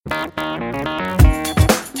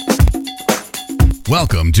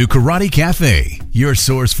Welcome to Karate Cafe, your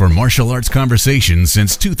source for martial arts conversation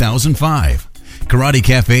since 2005. Karate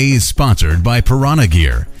Cafe is sponsored by Piranha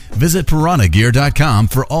Gear. Visit piranhagear.com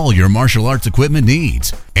for all your martial arts equipment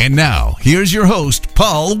needs. And now, here's your host,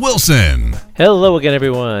 Paul Wilson. Hello again,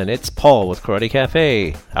 everyone. It's Paul with Karate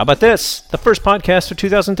Cafe. How about this? The first podcast of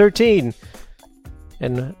 2013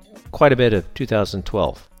 and quite a bit of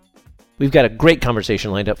 2012. We've got a great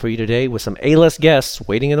conversation lined up for you today with some A-list guests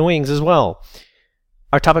waiting in the wings as well.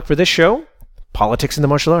 Our topic for this show, politics in the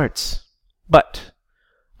martial arts. But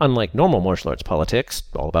unlike normal martial arts politics,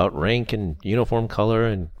 all about rank and uniform color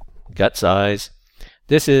and gut size,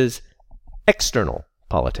 this is external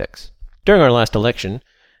politics. During our last election,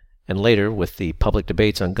 and later with the public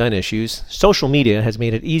debates on gun issues, social media has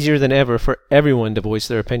made it easier than ever for everyone to voice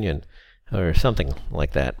their opinion, or something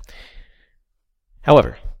like that.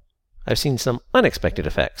 However, I've seen some unexpected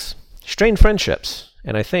effects, strained friendships,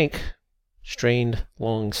 and I think strained,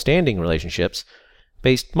 long-standing relationships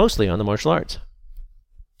based mostly on the martial arts.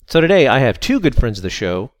 So today I have two good friends of the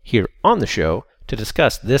show here on the show to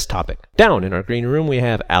discuss this topic. Down in our green room we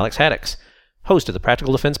have Alex Haddix, host of the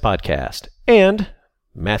Practical Defense Podcast, and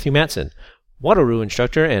Matthew Matson, Wado-Ryu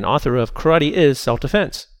instructor and author of Karate is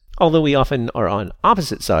Self-Defense. Although we often are on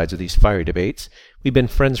opposite sides of these fiery debates, we've been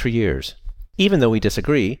friends for years. Even though we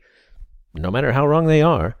disagree, no matter how wrong they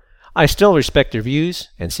are, I still respect their views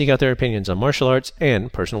and seek out their opinions on martial arts and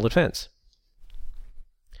personal defense.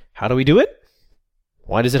 How do we do it?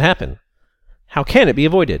 Why does it happen? How can it be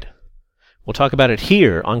avoided? We'll talk about it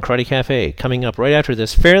here on Karate Cafe, coming up right after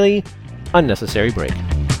this fairly unnecessary break. You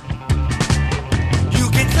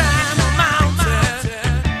can climb a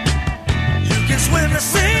mountain, you can swim the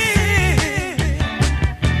sea,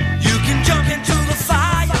 you can jump into the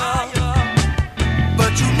fire,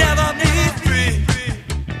 but you never be free.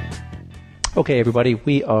 Okay, everybody,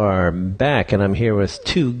 we are back, and I'm here with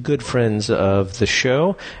two good friends of the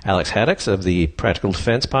show, Alex Haddix of the Practical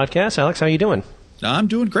Defense Podcast. Alex, how are you doing? I'm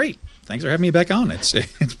doing great. Thanks for having me back on. It's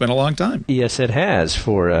been a long time. Yes, it has,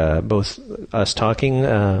 for both us talking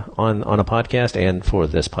on a podcast and for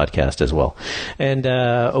this podcast as well. And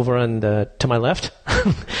over on to my left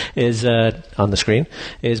is on the screen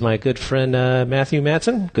is my good friend Matthew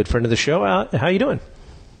Matson, good friend of the show. How you doing?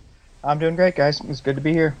 I'm doing great, guys. It's good to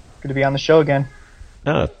be here. Good to be on the show again.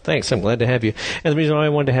 Oh, thanks. I'm glad to have you. And the reason why I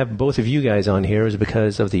wanted to have both of you guys on here is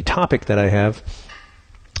because of the topic that I have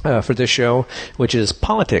for this show, which is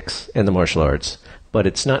politics in the martial arts. But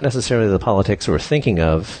it's not necessarily the politics we're thinking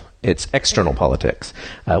of. It's external politics.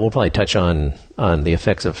 We'll probably touch on the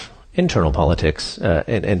effects of internal politics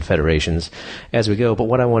in federations as we go. But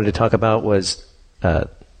what I wanted to talk about was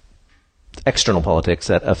external politics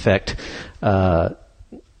that affect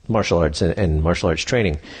martial arts and martial arts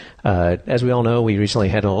training. As we all know, we recently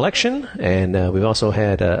had an election, and we've also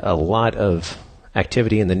had a lot of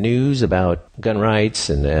activity in the news about gun rights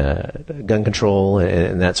and gun control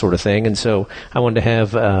and that sort of thing. And so I wanted to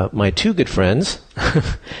have my two good friends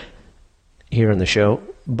here on the show,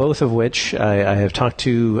 both of which I have talked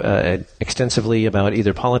to extensively about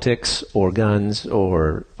either politics or guns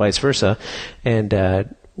or vice versa,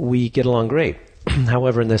 and we get along great.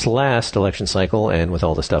 However, in this last election cycle, and with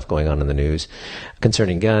all the stuff going on in the news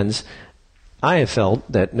concerning guns, I have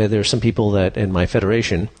felt that there are some people that in my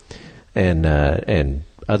federation and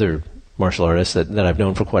other martial artists that I've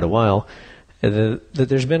known for quite a while, that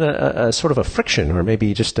there's been a sort of a friction, or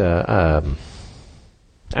maybe just a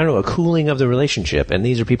cooling of the relationship. And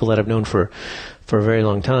these are people that I've known for a very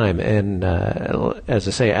long time. And as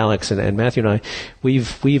I say, Alex and Matthew and I,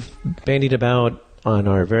 we've bandied about on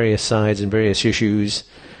our various sides and various issues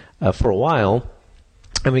for a while,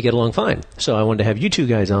 and we get along fine. So I wanted to have you two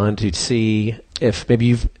guys on to see if maybe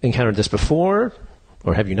you've encountered this before,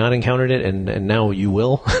 or have you not encountered it, and now you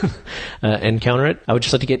will encounter it. I would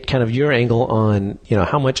just like to get kind of your angle on,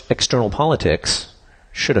 how much external politics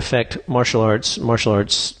should affect martial arts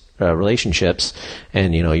relationships,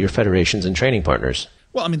 and your federations and training partners.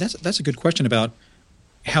 Well, I mean that's a good question about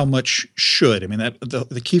how much should. I mean that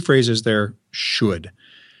the key phrase is there, should.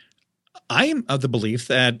 I am of the belief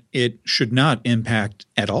that it should not impact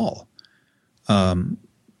at all.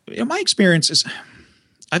 My experience is,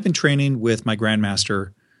 I've been training with my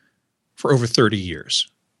grandmaster for over 30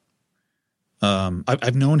 years.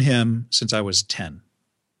 I've known him since I was 10.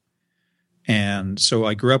 And so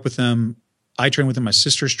I grew up with him. I trained with him. My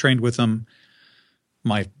sisters trained with him.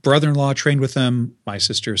 My brother-in-law trained with him. My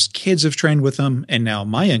sister's kids have trained with him. And now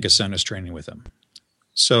my youngest son is training with him.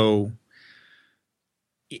 So,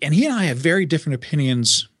 and he and I have very different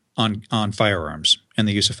opinions on firearms and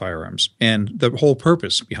the use of firearms and the whole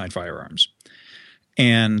purpose behind firearms.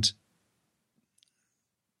 And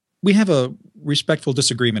we have a respectful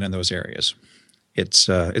disagreement in those areas. It's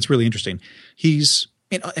really interesting.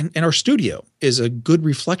 And our studio is a good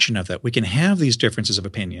reflection of that. We can have these differences of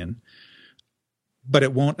opinion, but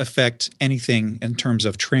it won't affect anything in terms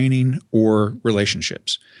of training or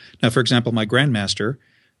relationships. Now, for example, my grandmaster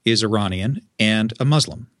is Iranian and a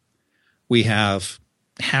Muslim. We have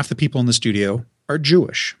half the people in the studio are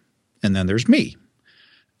Jewish, and then there's me.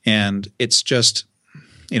 And it's just,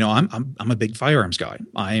 I'm a big firearms guy.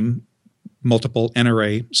 I'm multiple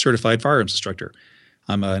NRA certified firearms instructor.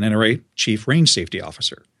 I'm an NRA chief range safety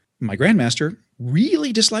officer. My grandmaster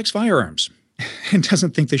really dislikes firearms and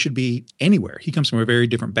doesn't think they should be anywhere. He comes from a very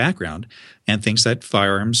different background and thinks that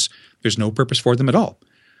firearms, there's no purpose for them at all.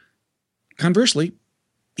 Conversely,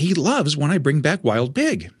 he loves when I bring back wild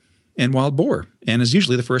pig and wild boar, and is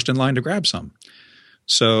usually the first in line to grab some.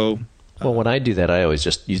 So, well, when I do that, I always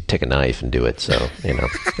just take a knife and do it. So,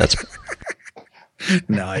 that's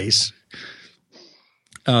nice.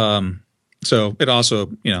 So it also,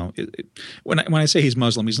 when I say he's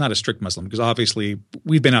Muslim, he's not a strict Muslim, because obviously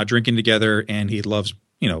we've been out drinking together and he loves,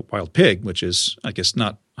 wild pig, which is, I guess,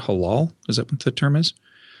 not halal. Is that what the term is?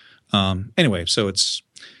 Anyway,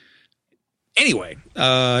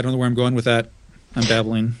 I don't know where I'm going with that. I'm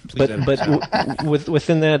babbling.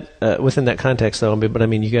 Within that context, though, but I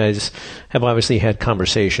mean, you guys have obviously had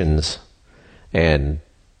conversations, and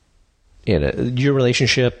your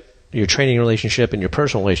relationship, your training relationship, and your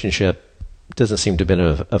personal relationship doesn't seem to have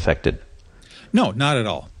been affected. No, not at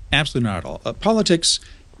all. Absolutely not at all. Politics,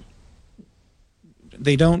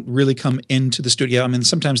 they don't really come into the studio. I mean,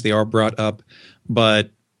 sometimes they are brought up, but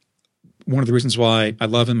one of the reasons why I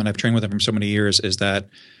love him and I've trained with him for so many years is that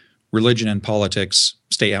religion and politics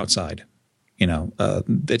stay outside.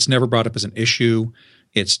 It's never brought up as an issue.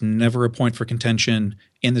 It's never a point for contention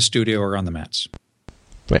in the studio or on the mats.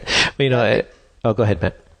 Right. Well, go ahead,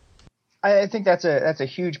 Matt. I think that's a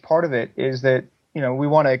huge part of it, is that, we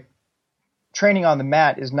want to – training on the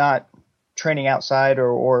mat is not training outside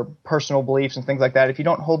or personal beliefs and things like that. If you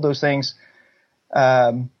don't hold those things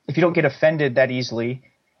if you don't get offended that easily,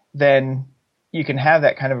 then you can have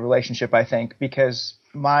that kind of relationship, I think, because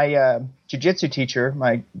my jiu-jitsu teacher,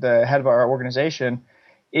 the head of our organization,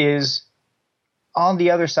 is on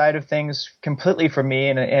the other side of things completely from me,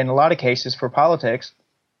 and in a lot of cases for politics.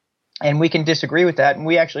 And we can disagree with that, and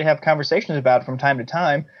we actually have conversations about it from time to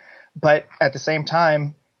time. But at the same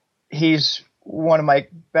time, he's one of my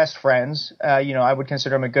best friends. I would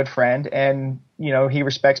consider him a good friend, and he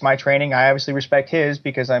respects my training. I obviously respect his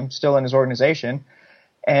because I'm still in his organization.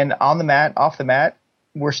 And on the mat, off the mat,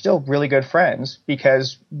 we're still really good friends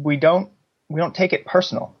because we don't take it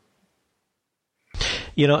personal.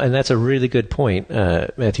 And that's a really good point,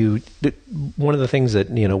 Matthew. One of the things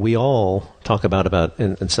that, we all talk about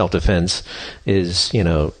in self-defense is,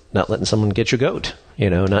 not letting someone get your goat,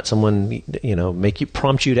 not someone,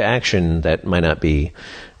 prompt you to action that might not be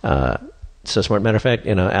so smart. Matter of fact,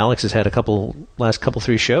 Alex has had last couple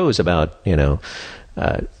 3 shows about,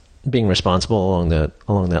 being responsible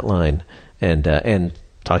along that line and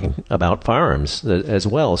talking about firearms as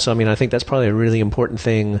well. So, I think that's probably a really important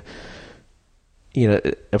thing,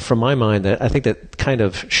 from my mind, that I think that kind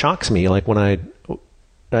of shocks me. Like when I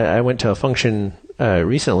went to a function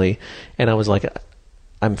recently, and I was like,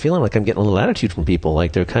 I'm feeling like I'm getting a little attitude from people.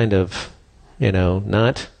 Like they're kind of,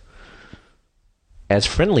 not as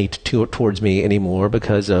friendly towards me anymore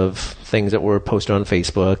because of things that were posted on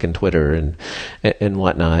Facebook and Twitter and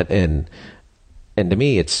whatnot. And to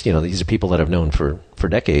me, it's, these are people that I've known for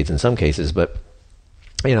decades in some cases, but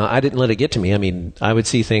I didn't let it get to me. I would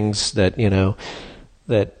see things that,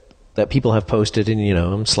 that people have posted, and,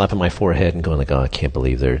 I'm slapping my forehead and going like, oh, I can't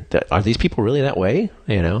believe are these people really that way?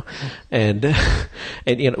 And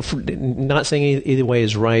not saying either way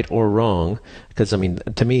is right or wrong, because,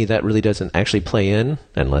 to me, that really doesn't actually play in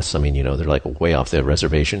unless, they're like way off the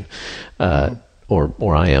reservation,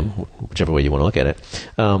 or I am, whichever way you want to look at it.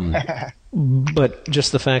 But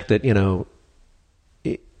just the fact that,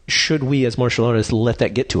 should we as martial artists let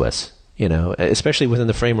that get to us? Especially within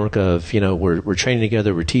the framework of, we're training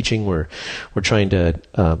together, we're teaching, we're trying to,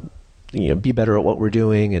 be better at what we're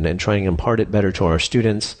doing and trying to impart it better to our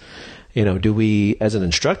students. Do we, as an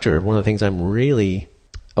instructor, one of the things I'm really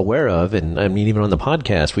aware of, and even on the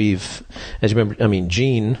podcast, as you remember,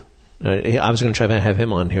 Gene, I was going to try to have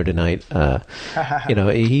him on here tonight.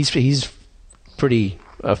 He's pretty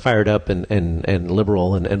fired up and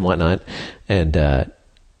liberal and whatnot. And, I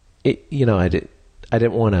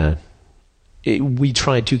didn't want to. We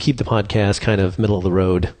tried to keep the podcast kind of middle of the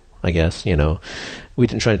road, I guess. We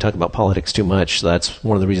didn't try to talk about politics too much. So that's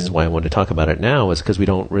one of the reasons why I wanted to talk about it now, is because we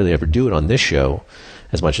don't really ever do it on this show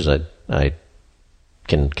as much as I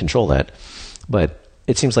can control that. But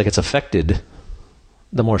it seems like it's affected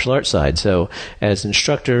the martial arts side. So as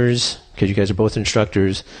instructors, because you guys are both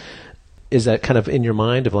instructors, is that kind of in your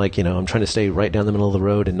mind of like, I'm trying to stay right down the middle of the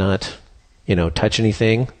road and not, touch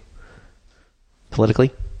anything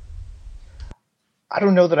politically? I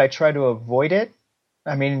don't know that I try to avoid it.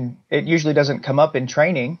 I mean, it usually doesn't come up in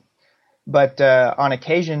training, but on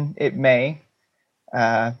occasion it may.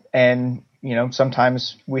 And,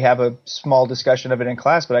 sometimes we have a small discussion of it in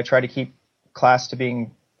class, but I try to keep class to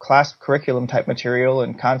being class curriculum type material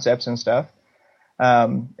and concepts and stuff.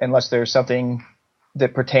 Unless there's something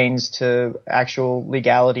that pertains to actual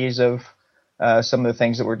legalities of some of the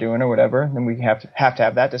things that we're doing or whatever, then we have to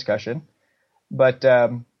have that discussion. But,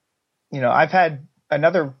 I've had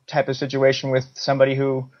another type of situation with somebody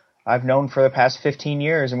who I've known for the past 15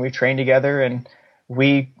 years, and we've trained together, and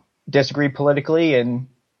we disagree politically, and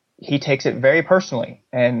he takes it very personally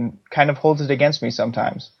and kind of holds it against me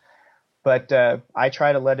sometimes. But I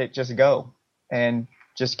try to let it just go and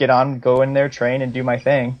just go in there, train, and do my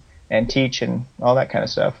thing, and teach and all that kind of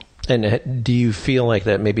stuff. And do you feel like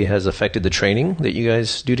that maybe has affected the training that you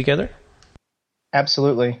guys do together?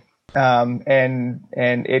 Absolutely. And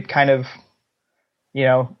it kind of,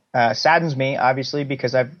 saddens me, obviously,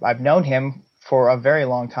 because I've known him for a very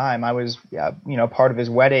long time. I was, part of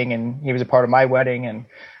his wedding, and he was a part of my wedding, and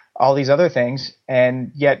all these other things.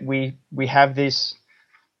 And yet we have this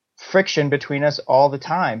friction between us all the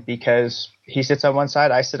time because he sits on one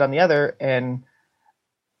side, I sit on the other, and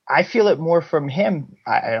I feel it more from him.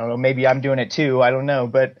 I don't know, maybe I'm doing it too, I don't know,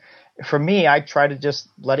 but for me, I try to just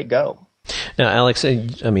let it go. Now, Alex,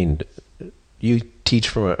 I mean, you teach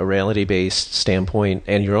from a reality-based standpoint,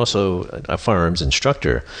 and you're also a firearms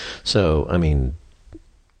instructor. So, I mean,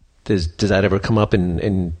 does that ever come up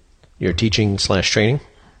in your teaching / training?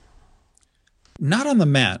 Not on the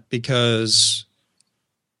mat, because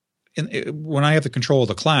when I have the control of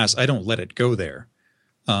the class, I don't let it go there.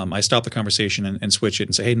 I stop the conversation and switch it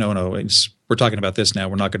and say, hey, no, we're talking about this now.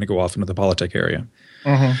 We're not going to go off into the politic area.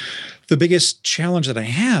 Mm-hmm. The biggest challenge that I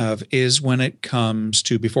have is when it comes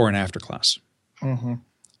to before and after class. Mm-hmm.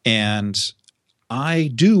 And I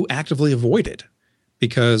do actively avoid it,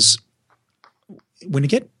 because when you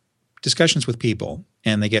get discussions with people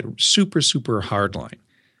and they get super, super hardline,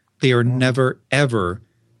 they are never, ever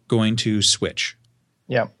going to switch.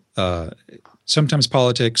 Yeah. Sometimes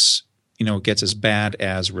politics, gets as bad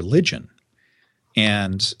as religion,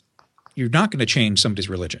 and you're not going to change somebody's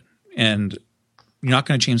religion, and you're not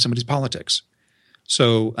going to change somebody's politics.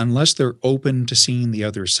 So unless they're open to seeing the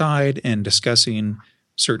other side and discussing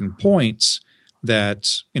certain points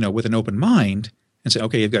that, with an open mind and say,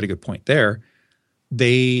 okay, you've got a good point there,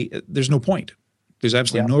 there's no point. There's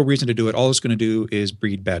absolutely no reason to do it. All it's going to do is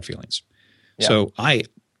breed bad feelings. Yeah. So I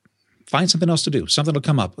find something else to do. Something will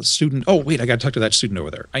come up. A student, oh, wait, I got to talk to that student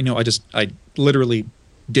over there. I know, I literally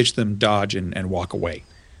ditch them, dodge, and walk away,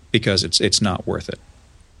 because it's not worth it.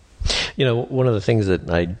 One of the things that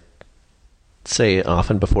I say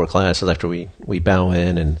often before class is after we bow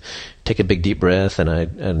in and take a big deep breath,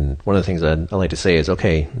 and one of the things I like to say is,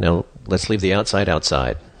 okay, now let's leave the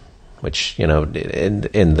outside, which, in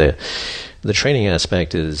the training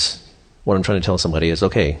aspect is what I'm trying to tell somebody is,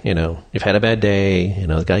 okay, you've had a bad day,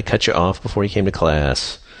 the guy cut you off before he came to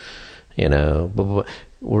class, blah, blah, blah.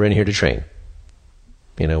 We're in here to train.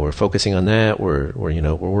 We're focusing on that. We're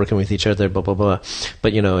working with each other, blah, blah, blah.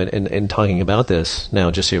 But, in talking about this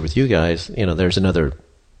now, just here with you guys, there's another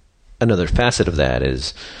facet of that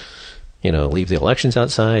is, leave the elections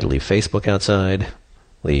outside, leave Facebook outside,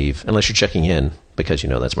 unless you're checking in, because,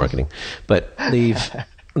 that's marketing, but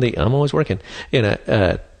I'm always working,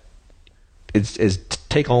 is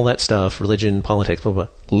take all that stuff, religion, politics, blah, blah,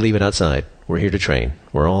 leave it outside. We're here to train.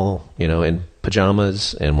 We're all, in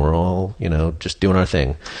pajamas, and we're all, just doing our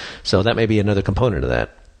thing. So that may be another component of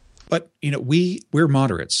that. But, we're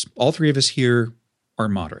moderates. All three of us here are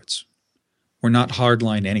moderates. We're not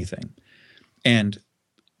hardline anything. And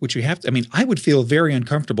which you have to, I would feel very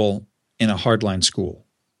uncomfortable in a hardline school.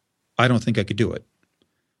 I don't think I could do it.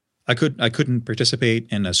 I couldn't participate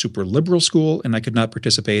in a super liberal school, and I could not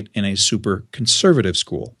participate in a super conservative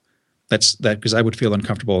school. That's because I would feel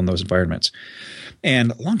uncomfortable in those environments.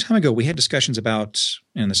 And a long time ago, we had discussions about,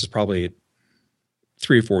 and this is probably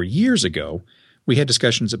 3 or 4 years ago, we had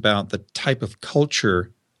discussions about the type of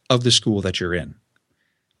culture of the school that you're in.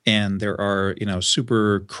 And there are,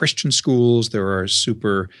 super Christian schools, there are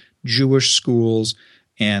super Jewish schools,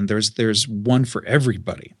 and there's one for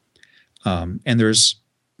everybody. And there's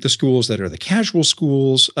the schools that are the casual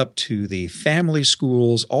schools up to the family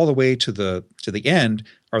schools, all the way to the end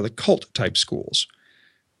are the cult type schools.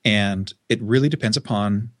 And it really depends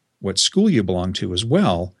upon what school you belong to as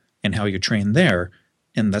well and how you train there.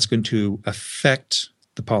 And that's going to affect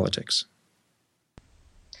the politics.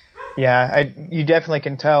 Yeah, you definitely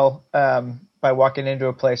can tell by walking into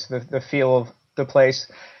a place, the feel of the place,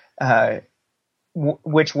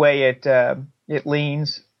 which way it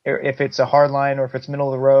leans, if it's a hard line or if it's middle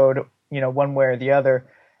of the road, one way or the other.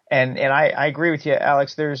 And I agree with you,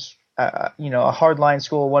 Alex. There's a hard line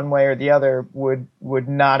school one way or the other would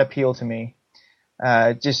not appeal to me.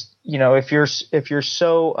 If you're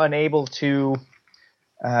so unable to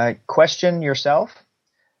question yourself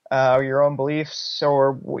or your own beliefs,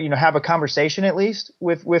 or have a conversation at least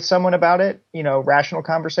with someone about it, rational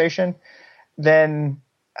conversation, then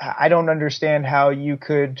I don't understand how you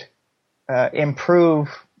could improve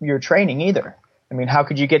your training either. I mean, how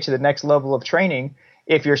could you get to the next level of training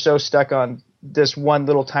if you're so stuck on this one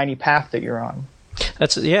little tiny path that you're on?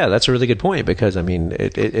 That's a really good point, because I mean,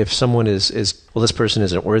 if someone is this person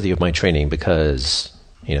isn't worthy of my training because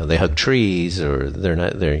they hug trees, or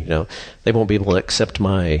they won't be able to accept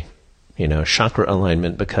my chakra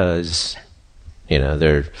alignment because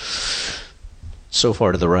they're so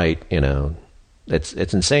far to the right.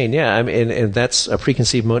 It's insane. Yeah, I mean, and that's a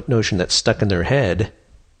preconceived notion that's stuck in their head.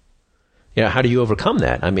 How do you overcome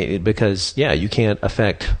that? I mean, because you can't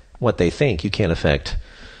affect what they think. You can't affect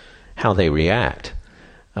how they react.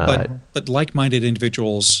 But like-minded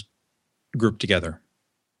individuals group together.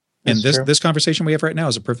 And this conversation we have right now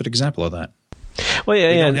is a perfect example of that. Well,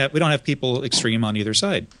 we don't have people extreme on either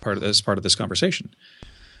side part of this conversation.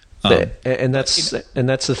 And that's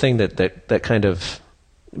the thing that kind of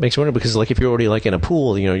makes me wonder, because like if you're already like in a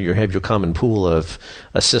pool, you have your common pool of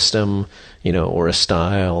a system, or a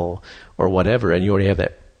style or whatever, and you already have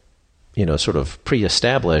that, sort of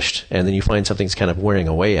pre-established, and then you find something's kind of wearing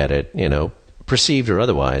away at it, perceived or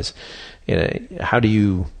otherwise. How do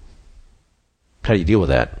you deal with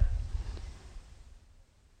that?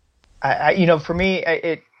 For me,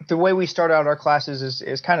 the way we start out our classes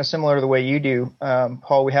is kind of similar to the way you do,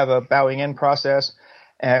 Paul. We have a bowing in process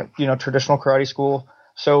at traditional karate school.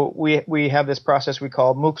 So we have this process we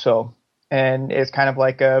call Mukso, and it's kind of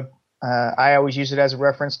like I always use it as a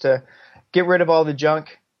reference to get rid of all the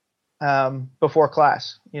junk before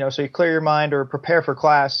class. So you clear your mind or prepare for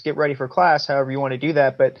class, get ready for class, however you want to do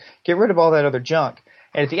that, but get rid of all that other junk.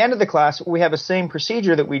 And at the end of the class, we have the same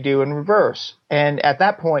procedure that we do in reverse. And at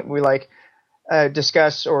that point, we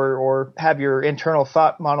discuss or have your internal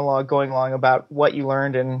thought monologue going along about what you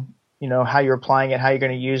learned and how you're applying it, how you're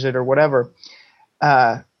going to use it, or whatever.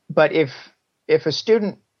 But if a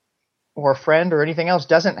student or a friend or anything else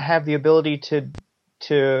doesn't have the ability to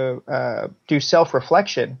do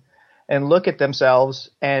self-reflection and look at themselves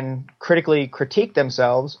and critically critique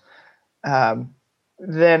themselves,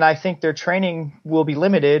 then I think their training will be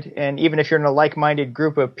limited. And even if you're in a like-minded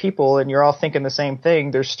group of people and you're all thinking the same thing,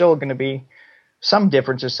 there's still going to be some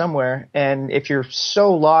differences somewhere. And if you're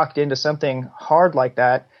so locked into something hard like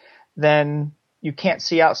that, then you can't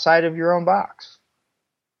see outside of your own box.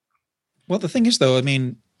 Well, the thing is, though, I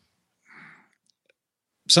mean,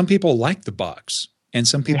 some people like the box, and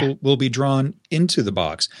some people will be drawn into the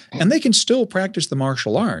box, and they can still practice the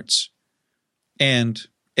martial arts and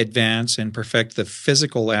advance and perfect the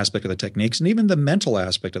physical aspect of the techniques and even the mental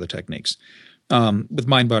aspect of the techniques with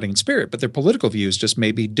mind, body, and spirit. But their political views just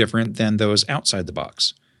may be different than those outside the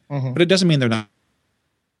box. Mm-hmm. But it doesn't mean they're not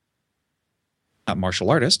martial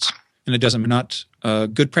artists, and it doesn't mean not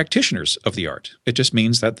good practitioners of the art. It just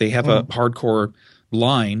means that they have a hardcore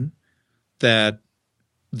line that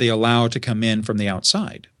they allow to come in from the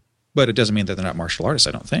outside. But it doesn't mean that they're not martial artists,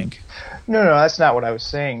 I don't think. No, that's not what I was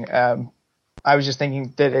saying. I was just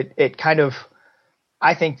thinking that it kind of,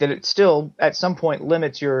 I think that it still at some point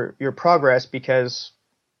limits your progress, because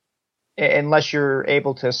unless you're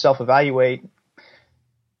able to self-evaluate,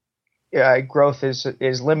 growth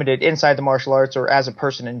is limited inside the martial arts or as a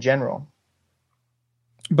person in general.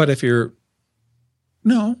 But if you're,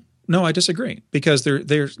 no, I disagree, because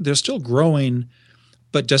they're still growing,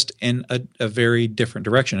 but just in a very different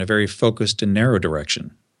direction, a very focused and narrow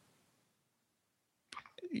direction.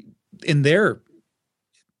 In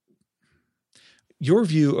your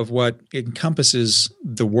view of what encompasses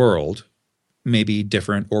the world may be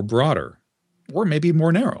different or broader, or maybe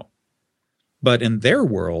more narrow. But in their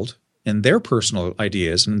world, in their personal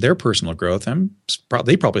ideas and their personal growth,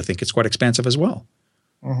 they probably think it's quite expansive as well.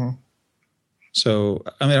 Mm-hmm. So,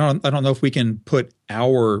 I mean, I don't know if we can put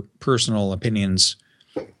our personal opinions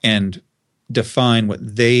and define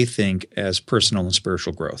what they think as personal and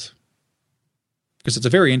spiritual growth, because it's a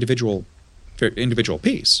very individual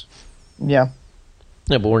piece. Yeah.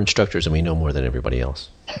 Yeah, but we're instructors and we know more than everybody else.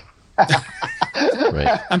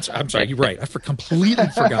 Right. I'm sorry. You're right. Completely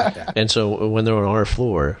forgot that. And so when they're on our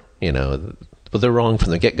floor, but they're wrong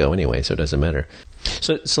from the get-go anyway, so it doesn't matter.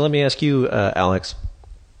 So let me ask you, Alex,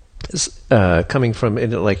 coming from, you're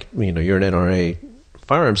an NRA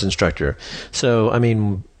firearms instructor. So, I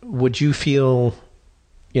mean, would you feel,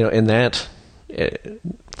 in that,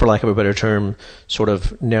 for lack of a better term, sort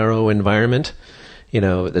of narrow environment,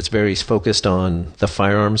 that's very focused on the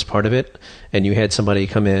firearms part of it, and you had somebody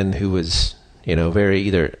come in who was, very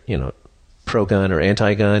either, pro-gun or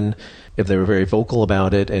anti-gun, if they were very vocal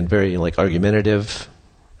about it and very, argumentative,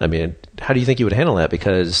 I mean, how do you think you would handle that?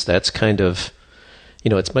 Because that's kind of,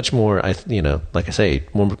 it's much more, like I say,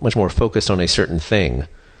 much more focused on a certain thing.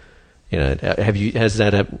 Have you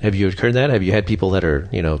occurred that? Have you had people that are,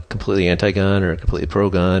 completely anti-gun or completely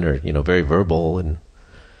pro-gun or, very verbal and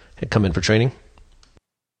had come in for training?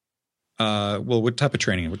 Well, what type of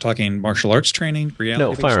training? We're talking martial arts training,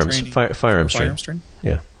 no, firearms, training? Firearms training.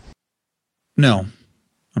 Yeah. No,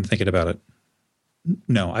 I'm thinking about it.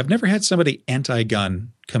 No, I've never had somebody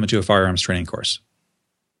anti-gun come into a firearms training course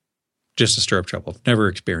just to stir up trouble. Never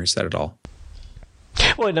experienced that at all.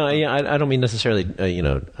 Well, no, yeah, I don't mean necessarily,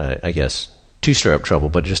 I guess, to stir up trouble,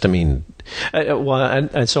 but just, I mean,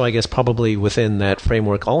 and so I guess probably within that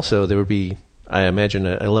framework also there would be, I imagine,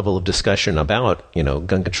 a level of discussion about,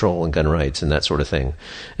 gun control and gun rights and that sort of thing.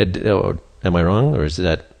 Am I wrong, or is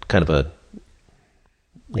that kind of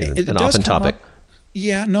an often topic?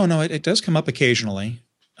 Yeah, no, it does come up occasionally,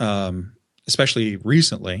 especially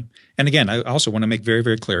recently. And again, I also want to make very,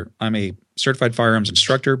 very clear, I'm a certified firearms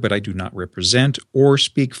instructor, but I do not represent or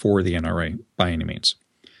speak for the NRA by any means.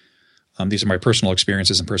 These are my personal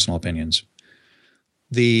experiences and personal opinions.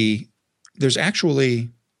 There's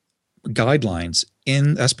actually guidelines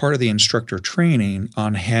as part of the instructor training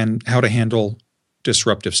on how to handle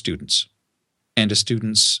disruptive students and to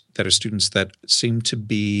students that seem to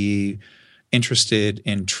be interested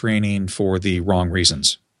in training for the wrong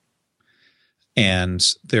reasons. And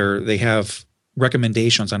they have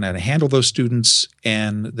recommendations on how to handle those students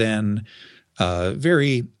and then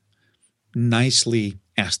very nicely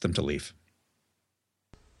ask them to leave.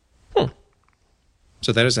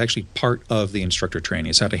 So that is actually part of the instructor training,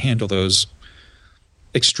 is how to handle those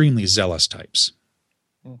extremely zealous types.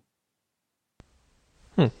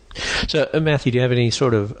 So, Matthew, do you have any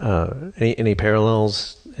sort of any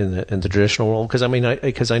parallels in the traditional world?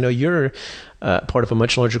 Because I know you're part of a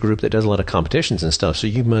much larger group that does a lot of competitions and stuff. So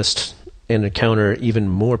you must encounter even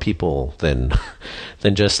more people than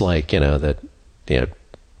just 10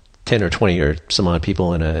 or 20 or some odd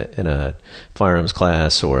people in a firearms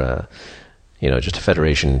class or just a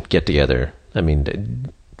federation get together. I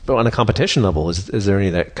mean, on a competition level, is there any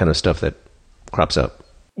of that kind of stuff that crops up?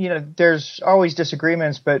 There's always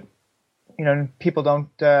disagreements, but, people don't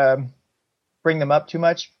bring them up too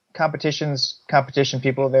much. Competition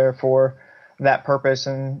people are there for that purpose,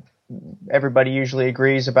 and everybody usually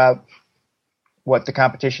agrees about what the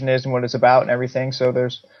competition is and what it's about and everything. So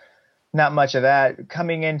there's not much of that.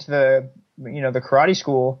 Coming into the karate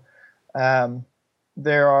school,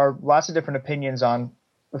 there are lots of different opinions on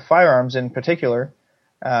the firearms in particular,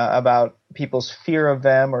 about people's fear of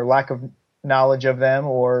them or lack of knowledge of them,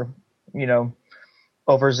 or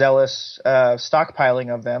overzealous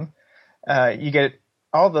stockpiling of them. You get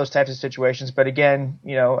all of those types of situations, but again,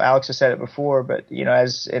 Alex has said it before, but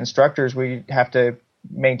as instructors, we have to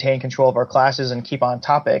maintain control of our classes and keep on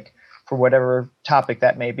topic for whatever topic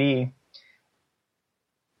that may be.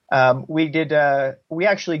 We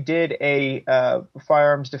actually did a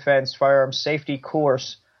firearms defense, firearms safety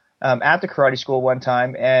course at the karate school one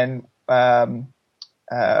time, and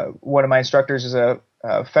one of my instructors is a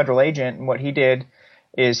federal agent, and what he did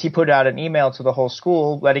is he put out an email to the whole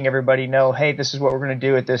school letting everybody know, hey, this is what we're going to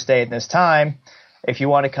do at this day and this time. If you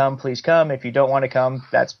want to come, please come. If you don't want to come,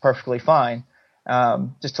 that's perfectly fine.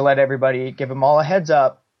 Just to let everybody, give them all a heads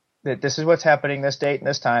up that this is what's happening this date and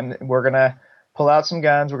this time. We're going to pull out some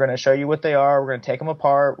guns. We're going to show you what they are. We're going to take them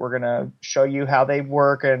apart. We're going to show you how they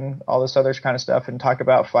work and all this other kind of stuff, and talk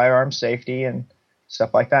about firearm safety and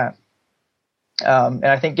stuff like that. And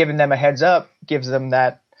I think giving them a heads up gives them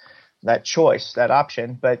that choice, that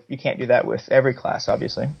option, but you can't do that with every class,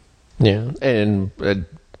 obviously. Yeah. And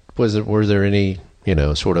were there any,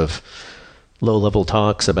 sort of low-level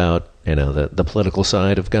talks about, the political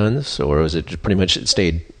side of guns, or was it pretty much it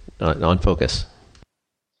stayed on focus?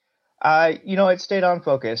 It stayed on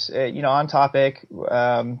focus, on topic.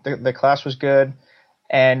 The class was good,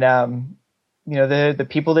 and the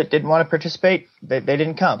people that didn't want to participate, they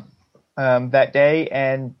didn't come that day,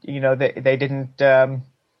 and they didn't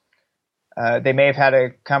They may have had a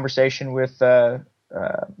conversation with that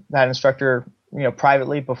instructor,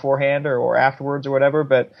 privately beforehand or afterwards or whatever,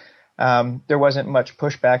 but there wasn't much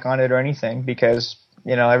pushback on it or anything because,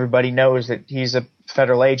 everybody knows that he's a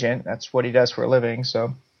federal agent. That's what he does for a living.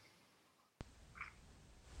 So.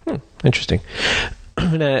 Interesting.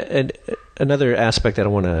 And another aspect that I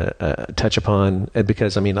want to touch upon,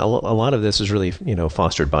 because a lot of this is really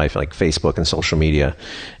fostered by like Facebook and social media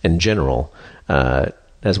in general,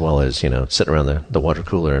 as well as sitting around the water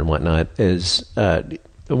cooler and whatnot. Is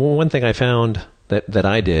one thing I found that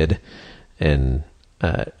I did, and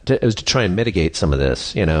it was to try and mitigate some of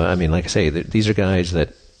this. Like I say, these are guys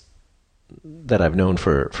that I've known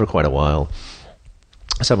for quite a while.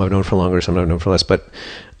 Some I've known for longer, some I've known for less, but.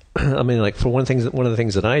 For one of the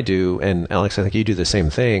things that I do, and Alex, I think you do the same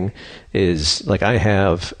thing, is like I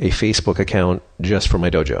have a Facebook account just for my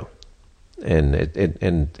dojo,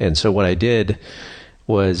 and so what I did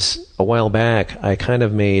was a while back I kind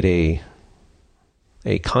of made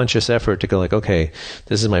a conscious effort to go like, okay,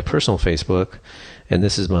 this is my personal Facebook, and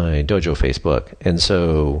this is my dojo Facebook, and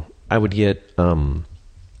so I would get friend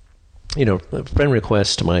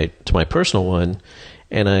requests to my personal one,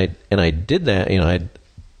 and I did that,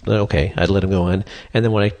 I'd let him go on. And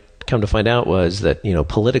then what I come to find out was that,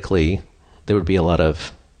 politically, there would be a lot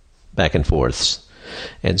of back and forths.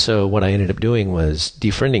 And so what I ended up doing was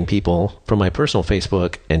defriending people from my personal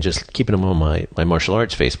Facebook and just keeping them on my martial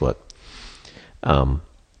arts Facebook. And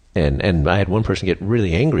I had one person get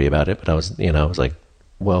really angry about it, but I was like,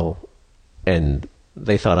 well, and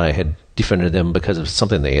they thought I had defended them because of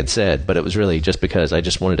something they had said, but it was really just because I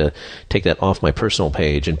just wanted to take that off my personal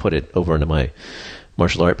page and put it over into my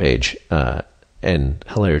martial art page, and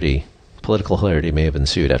political hilarity may have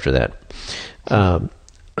ensued after that. But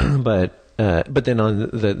then on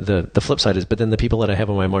the flip side is, but then the people that I have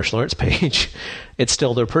on my martial arts page, it's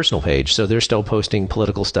still their personal page, so they're still posting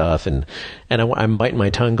political stuff, and I'm biting my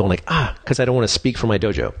tongue, going like, because I don't want to speak for my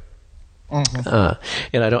dojo.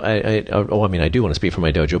 Mm-hmm. And I do want to speak for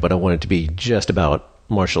my dojo, but I want it to be just about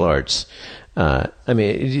martial arts.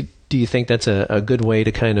 Do you think that's a good way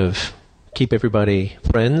to kind of keep everybody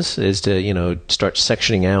friends, is to start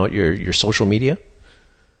sectioning out your social media?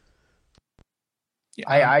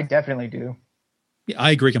 Yeah, I definitely do. Yeah,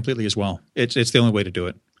 I agree completely as well. It's the only way to do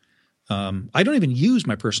it. I don't even use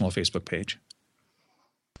my personal Facebook page.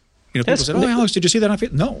 People say, "Oh, Alex, did you see that on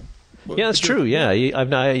Facebook?" No. Yeah, that's true. Yeah,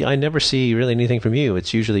 I never see really anything from you.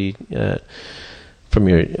 It's usually from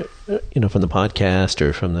your, from the podcast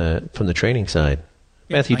or from the training side.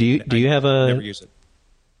 Yeah, Matthew, do you have a? Never use it.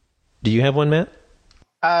 Do you have one, Matt?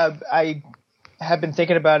 I have been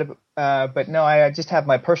thinking about it, but no, I just have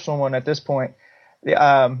my personal one at this point.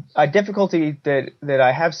 A difficulty that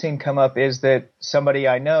I have seen come up is that somebody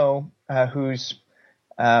I know who's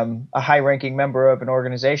a high-ranking member of an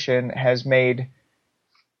organization has made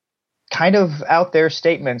kind of out there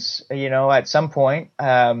statements, at some point.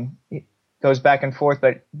 It goes back and forth,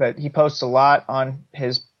 but he posts a lot on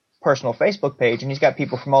his personal Facebook page, and he's got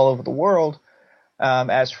people from all over the world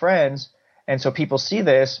as friends, and so people see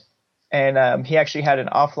this, and he actually had an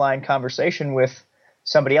offline conversation with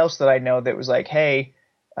somebody else that I know that was like, hey,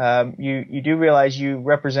 you do realize you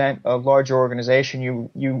represent a larger organization,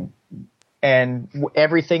 and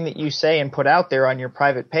everything that you say and put out there on your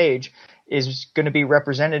private page is going to be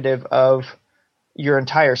representative of your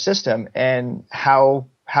entire system, and how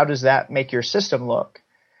does that make your system look?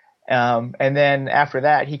 And then after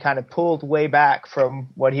that, he kind of pulled way back from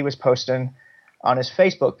what he was posting on his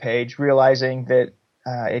Facebook page, realizing that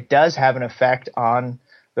it does have an effect on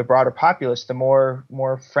the broader populace. The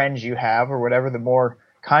more friends you have or whatever, the more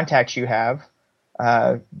contacts you have,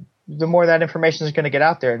 the more that information is going to get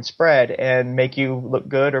out there and spread and make you look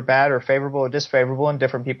good or bad or favorable or disfavorable in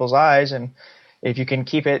different people's eyes. And if you can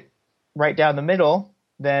keep it right down the middle,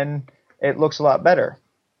 then it looks a lot better.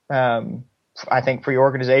 I think for your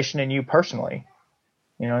organization and you personally,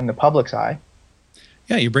 in the public's eye.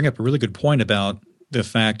 Yeah, you bring up a really good point about the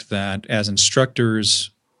fact that as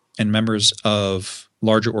instructors and members of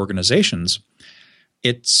larger organizations,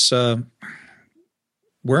 it's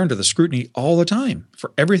we're under the scrutiny all the time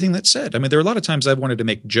for everything that's said. There are a lot of times I wanted to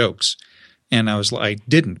make jokes, and I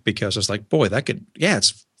didn't, because I was like, boy, that could,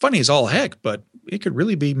 it's funny as all heck, but it could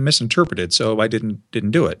really be misinterpreted, so I didn't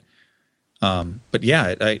do it. But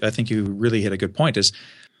yeah, I think you really hit a good point.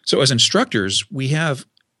 So as instructors, we have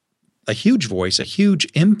a huge voice, a huge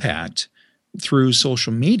impact through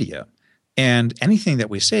social media. And anything that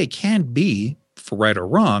we say can be, for right or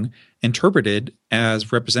wrong, interpreted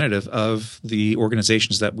as representative of the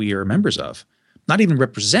organizations that we are members of. Not even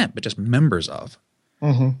represent, but just members of.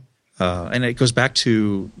 Mm-hmm. And it goes back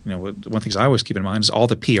to, one of the things I always keep in mind is all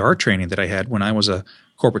the PR training that I had when I was a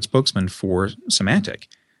corporate spokesman for Symantec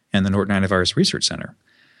and the Norton Antivirus Research Center.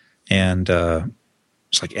 And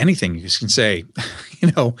it's like anything you can say,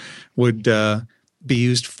 would be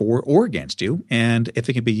used for or against you. And if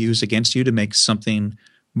it can be used against you to make something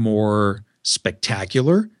more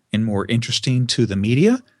spectacular and more interesting to the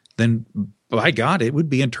media, then by God, it would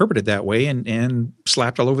be interpreted that way and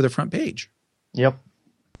slapped all over the front page. Yep.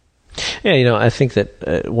 Yeah, I think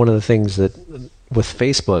that one of the things that with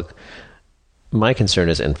Facebook, my concern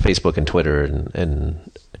is, and Facebook and Twitter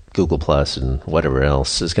and Google Plus and whatever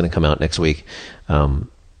else is going to come out next week,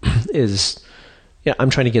 is I'm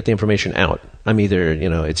trying to get the information out. I'm either,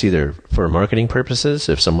 it's either for marketing purposes,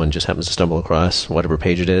 if someone just happens to stumble across whatever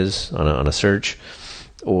page it is on a search,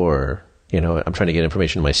 or, I'm trying to get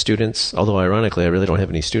information to my students. Although ironically, I really don't have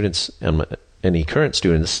any students, any current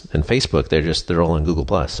students in Facebook. They're all on Google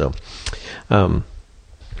Plus. So,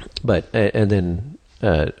 but, and then,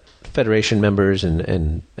 Federation members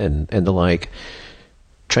and the like,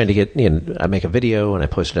 trying to get, I make a video and I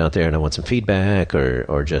post it out there and I want some feedback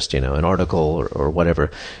or just, an article or whatever.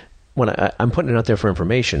 When I'm putting it out there for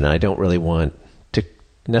information, I don't really want to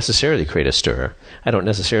necessarily create a stir. I don't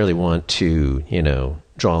necessarily want to,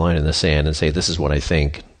 draw a line in the sand and say, this is what I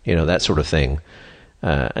think, that sort of thing.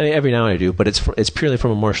 Every now and I do, but it's purely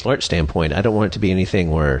from a martial arts standpoint. I don't want it to be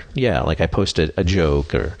anything where, like I posted a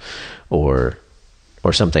joke or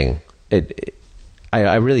something.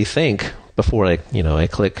 I really think before I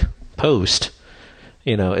click post,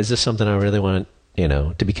 is this something I really want,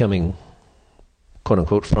 to be coming, quote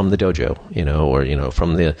unquote, from the dojo, or,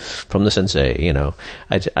 from the sensei,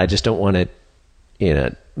 I just don't want it,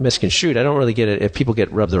 misconstrued. I don't really get it. If people get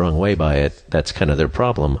rubbed the wrong way by it, that's kind of their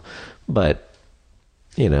problem. But,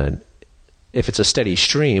 if it's a steady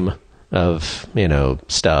stream of,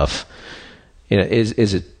 stuff,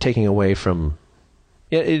 is it taking away from,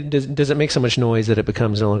 does it make so much noise that it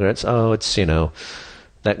becomes no longer, it's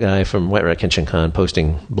that guy from White Rat Kenshin-Kan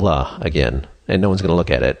posting blah again, and no one's going to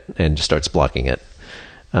look at it and just starts blocking it.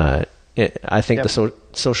 I think the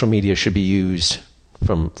social media should be used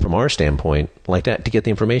from our standpoint like that to get the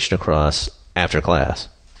information across after class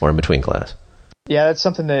or in between class. Yeah, that's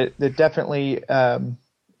something that definitely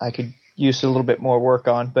I could use a little bit more work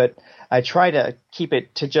on, but I try to keep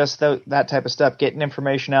it to just that type of stuff, getting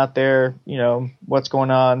information out there, what's going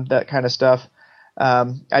on, that kind of stuff.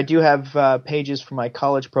 I do have pages for my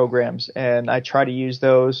college programs, and I try to use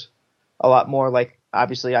those a lot more. Like,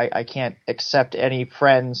 obviously, I can't accept any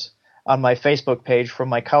friends on my Facebook page from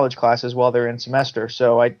my college classes while they're in semester,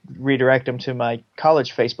 so I redirect them to my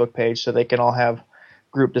college Facebook page so they can all have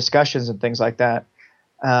group discussions and things like that.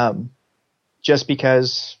 Just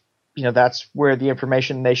because, that's where the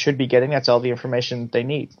information they should be getting. That's all the information they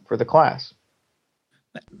need for the class.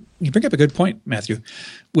 You bring up a good point, Matthew.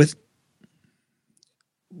 What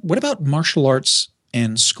about martial arts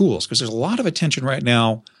and schools? Because there's a lot of attention right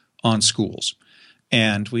now on schools.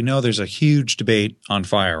 And we know there's a huge debate on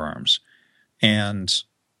firearms. And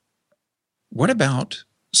what about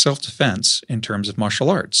self-defense in terms of martial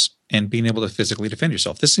arts and being able to physically defend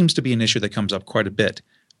yourself? This seems to be an issue that comes up quite a bit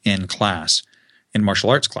in class, in martial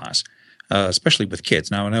arts class, especially with kids.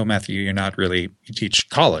 Now, I know, Matthew, you teach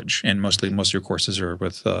college, and most of your courses are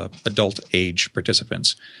with adult age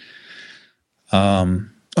participants. I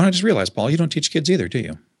just realized, Paul, you don't teach kids either, do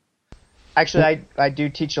you? Actually, I do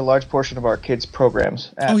teach a large portion of our kids'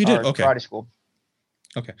 programs at our karate school.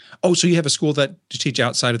 Okay. Oh, so you have a school that you teach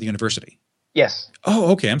outside of the university? Yes.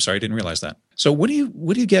 Oh, okay. I'm sorry. I didn't realize that. So what do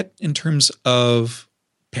you get in terms of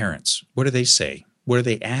parents? What do they say? What do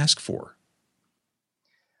they ask for?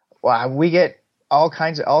 Well, we get all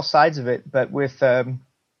sides of it, but with,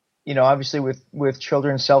 obviously with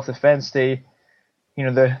children's self-defense, the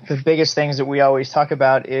biggest things that we always talk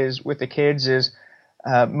about is with the kids is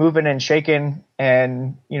moving and shaking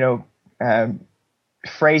and,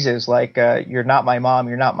 phrases like, you're not my mom,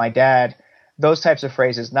 you're not my dad, those types of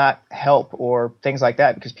phrases, not help or things like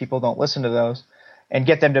that, because people don't listen to those, and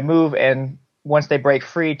get them to move. And once they break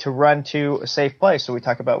free, to run to a safe place. So we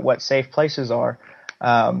talk about what safe places are,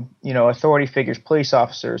 authority figures, police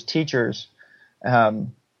officers, teachers,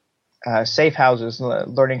 safe houses,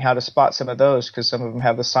 learning how to spot some of those, because some of them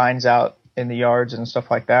have the signs out in the yards and stuff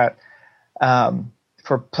like that,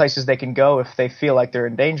 for places they can go if they feel like they're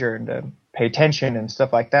in danger, and to pay attention and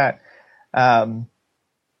stuff like that.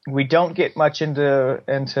 We don't get much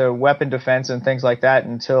into weapon defense and things like that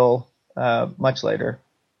until much later.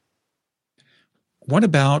 What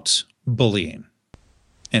about bullying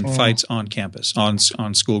and fights on campus, on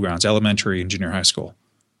school grounds, elementary and junior high school?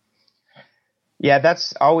 Yeah,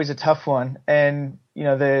 that's always a tough one. And,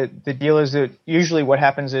 the deal is that usually what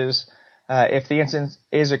happens is if the incident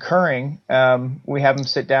is occurring, we have them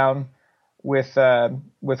sit down with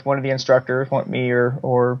one of the instructors, me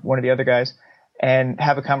or one of the other guys, and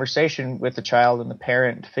have a conversation with the child and the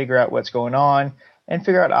parent to figure out what's going on and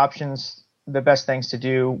figure out options, the best things to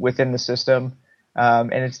do within the system.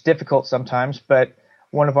 And it's difficult sometimes, but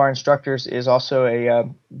one of our instructors is also a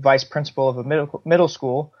vice principal of a middle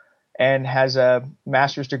school and has a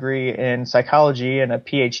master's degree in psychology and a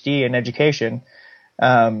PhD in education.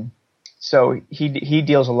 So he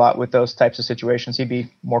deals a lot with those types of situations. He'd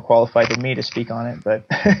be more qualified than me to speak on it, but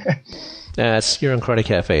you're on Karate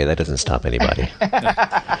Cafe. That doesn't stop anybody.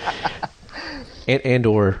 and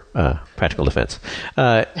or practical defense.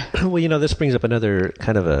 Well, this brings up another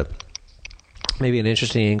kind of maybe an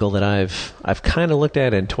interesting angle that I've kind of looked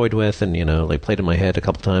at and toyed with and, played in my head a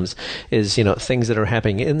couple times is, things that are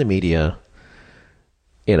happening in the media,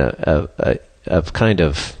 of kind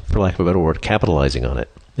of, for lack of a better word, capitalizing on it,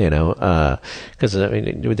 because,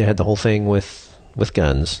 they had the whole thing with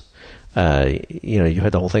guns, you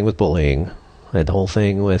had the whole thing with bullying, had the whole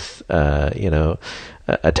thing with,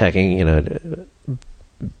 attacking,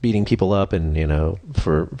 beating people up and,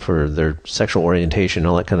 for their sexual orientation,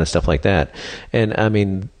 all that kind of stuff like that. And I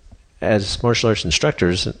mean, as martial arts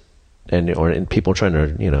instructors and people trying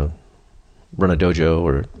to, run a dojo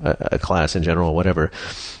or a class in general, whatever,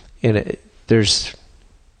 there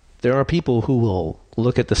are people who will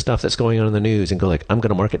look at the stuff that's going on in the news and go like, I'm going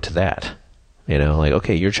to market to that, like,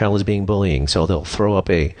 okay, your child is being bullying. So they'll throw up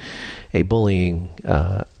a bullying,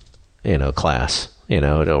 class,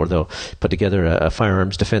 or they'll put together a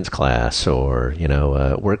firearms defense class or,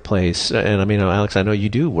 a workplace. And I mean, Alex, I know you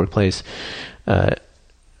do workplace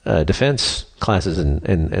defense classes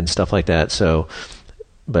and stuff like that. So,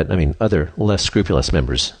 but I mean, other less scrupulous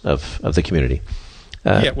members of the community.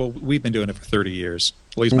 Well, we've been doing it for 30 years.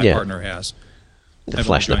 At least my partner has.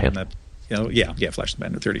 Flash in the pan. Flash in the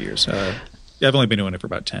pan for 30 years. I've only been doing it for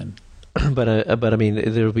about 10. But I mean,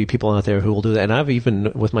 there will be people out there who will do that, and I've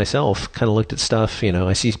even with myself kind of looked at stuff.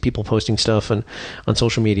 I see people posting stuff on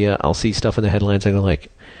social media. I'll see stuff in the headlines. I go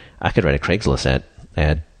like, I could write a Craigslist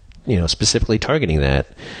ad, specifically targeting that,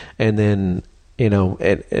 and then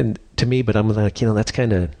and to me, but I'm like, that's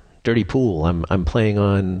kind of dirty pool. I'm playing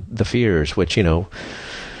on the fears, which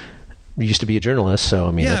used to be a journalist, so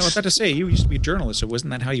I mean, I was about to say you used to be a journalist. So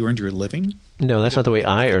wasn't that how you earned your living? No, that's not the way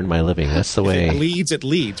I earned my living. That's the way it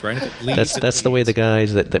leads, right? That's the way the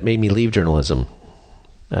guys that made me leave journalism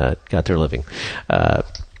got their living.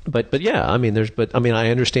 But yeah, I mean, I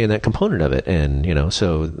understand that component of it, and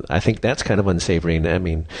so I think that's kind of unsavory. And I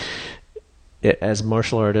mean, as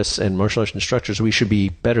martial artists and martial arts instructors, we should be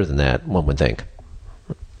better than that. One would think.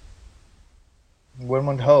 One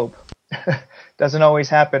would hope. Doesn't always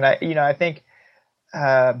happen. I think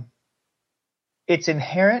it's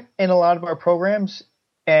inherent in a lot of our programs,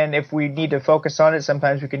 and if we need to focus on it,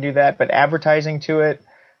 sometimes we can do that. But advertising to it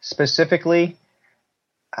specifically,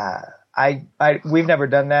 we've never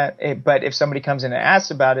done that. But if somebody comes in and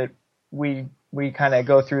asks about it, we kind of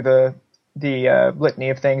go through the litany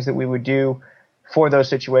of things that we would do for those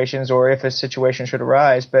situations, or if a situation should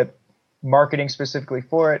arise. But marketing specifically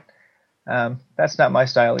for it, that's not my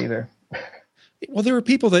style either. Well, there are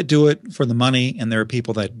people that do it for the money, and there are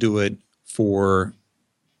people that do it for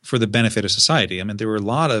the benefit of society. I mean, there were a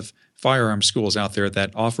lot of firearms schools out there that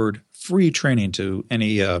offered free training to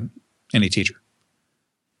any teacher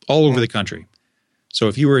all over the country. So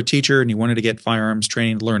if you were a teacher and you wanted to get firearms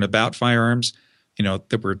training, learn about firearms,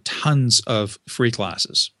 there were tons of free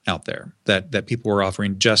classes out there that people were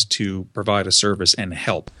offering just to provide a service and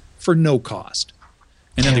help for no cost.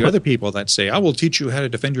 And then there are other people that say, I will teach you how to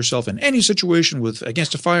defend yourself in any situation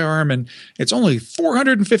against a firearm, and it's only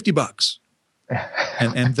 $450.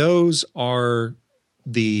 and those are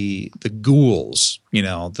the ghouls,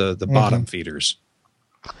 the bottom feeders.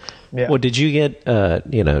 Yeah. Well, did you get,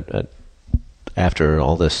 after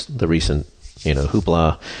all this, the recent,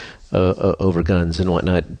 hoopla over guns and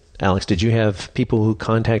whatnot, Alex, did you have people who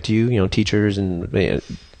contact you, teachers and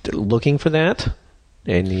looking for that?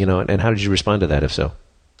 And, and how did you respond to that, if so?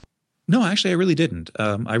 No, actually, I really didn't.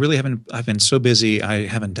 I really haven't. I've been so busy. I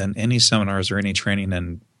haven't done any seminars or any training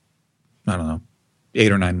in, I don't know,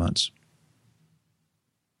 8 or 9 months.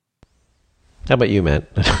 How about you, Matt?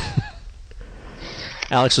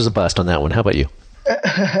 Alex was a bust on that one. How about you?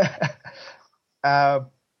 No,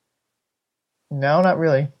 not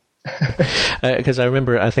really. Because I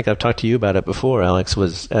remember, I think I've talked to you about it before, Alex,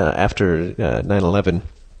 was after 9/11,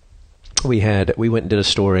 we went and did a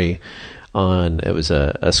story on, it was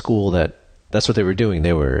a school that's what they were doing.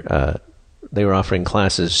 They were they were offering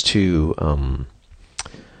classes to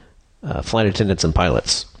flight attendants and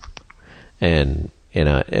pilots, and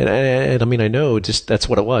I mean, I know just that's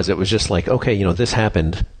what it was. It was just like, okay, this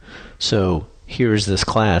happened, so here's this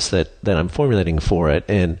class that I'm formulating for it.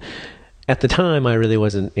 And at the time, I really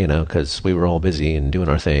wasn't, because we were all busy and doing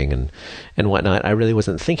our thing and whatnot. I really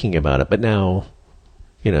wasn't thinking about it. But now,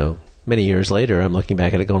 many years later, I'm looking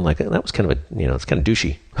back at it going like, that was kind of it's kind of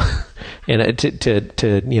douchey. And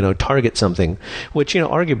to target something, which,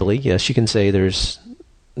 arguably, yes, you can say there's,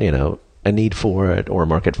 a need for it or a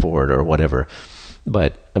market for it or whatever.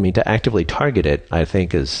 But, I mean, to actively target it, I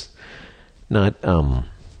think is not,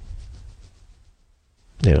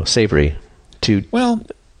 savory to... Well,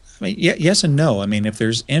 I mean, yes and no. I mean, if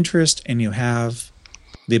there's interest and you have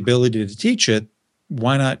the ability to teach it,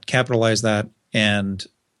 why not capitalize that and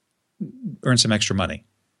earn some extra money?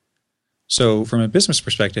 So from a business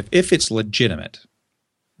perspective, if it's legitimate,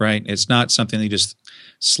 right, it's not something that you just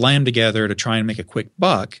slam together to try and make a quick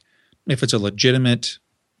buck. If it's a legitimate,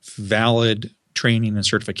 valid training and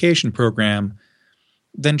certification program,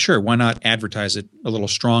 then sure, why not advertise it a little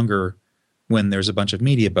stronger when there's a bunch of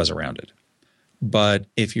media buzz around it? But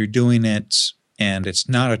if you're doing it and it's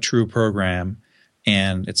not a true program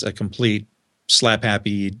and it's a complete slap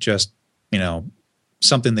happy, just,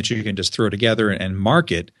 something that you can just throw together and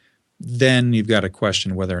market, then you've got to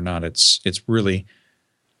question whether or not it's really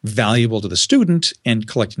valuable to the student and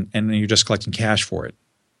you're just collecting cash for it.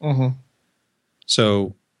 Mm-hmm.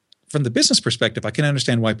 So from the business perspective, I can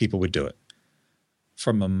understand why people would do it.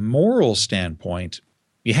 From a moral standpoint,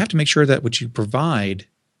 you have to make sure that what you provide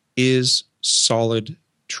is solid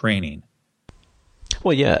training.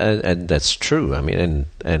 Well, yeah, and that's true. I mean,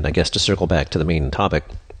 and I guess to circle back to the main topic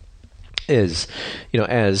is,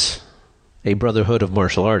 as a brotherhood of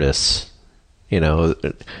martial artists, is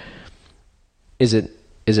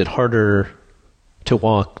it harder to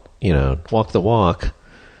walk the walk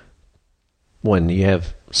when you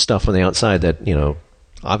have stuff on the outside that,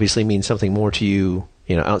 obviously means something more to you,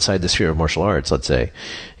 outside the sphere of martial arts, let's say,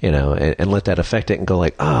 and let that affect it and go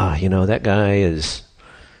like, that guy is,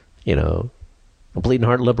 a bleeding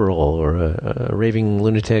heart liberal or a raving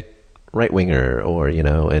lunatic right-winger or,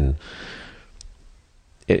 and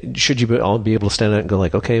should you all be able to stand out and go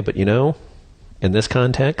like, okay, but in this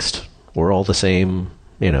context, we're all the same,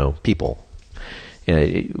 people.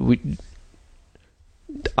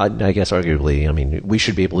 I guess arguably, I mean, we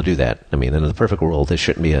should be able to do that. I mean, in the perfect world, this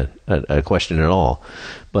shouldn't be a question at all.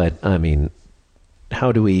 But I mean,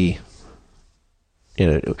 how do we,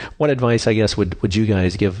 what advice, I guess, would you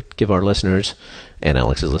guys give our listeners and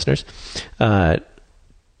Alex's listeners,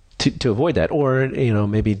 to avoid that, or,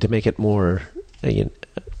 maybe to make it more,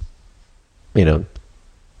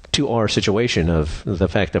 to our situation of the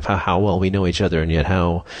fact of how well we know each other, and yet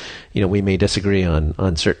how, we may disagree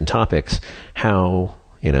on certain topics, how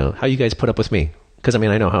you guys put up with me. Because, I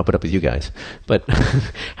mean, I know how I put up with you guys, but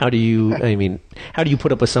how do you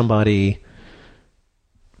put up with somebody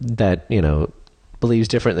that, believes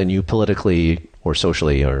different than you politically or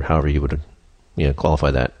socially, or however you would,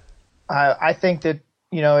 qualify that? I think that,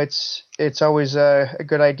 it's always a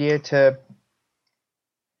good idea to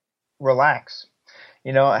relax,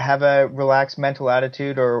 have a relaxed mental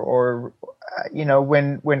attitude, or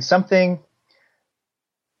when something,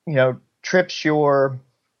 trips your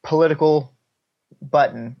political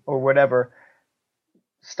button or whatever,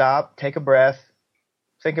 stop, take a breath,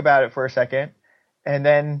 think about it for a second, and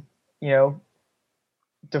then,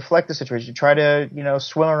 deflect the situation. Try to,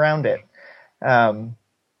 swim around it.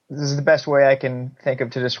 This is the best way I can think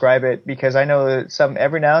of to describe it, because I know that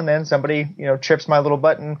every now and then somebody, trips my little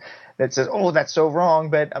button that says, oh, that's so wrong.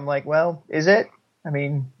 But I'm like, well, is it? I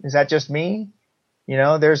mean, is that just me?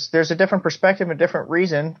 There's a different perspective, a different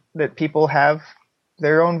reason that people have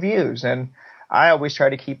their own views. And I always try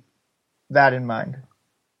to keep that in mind.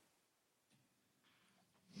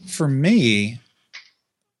 For me,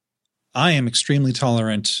 I am extremely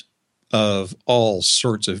tolerant of all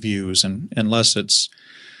sorts of views, and unless it's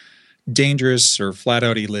dangerous or flat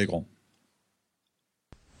out illegal.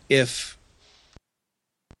 If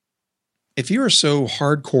you are so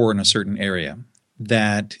hardcore in a certain area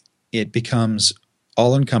that it becomes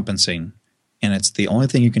all-encompassing and it's the only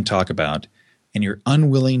thing you can talk about, and you're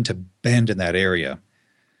unwilling to bend in that area,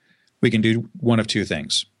 we can do one of two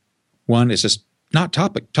things. One is just not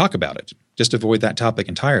talk about it. Just avoid that topic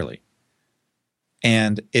entirely.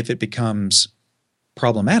 And if it becomes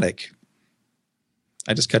problematic,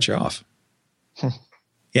 I just cut you off.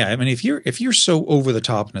 Yeah, I mean, if you're so over the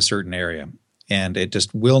top in a certain area and it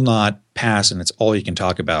just will not pass and it's all you can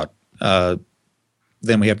talk about,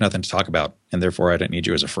 then we have nothing to talk about, and therefore I don't need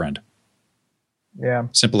you as a friend. Yeah.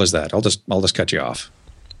 Simple as that. I'll just cut you off.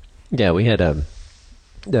 Yeah, we had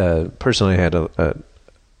personally had a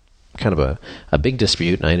kind of a big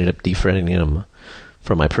dispute, and I ended up defriending him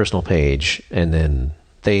from my personal page, and then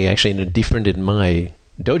they actually ended up defriended my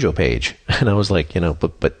dojo page, and I was like,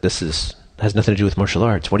 but this has nothing to do with martial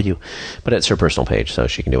arts. But it's her personal page, so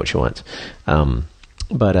she can do what she wants.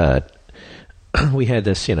 But we had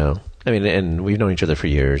this, and we've known each other for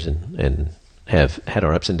years and have had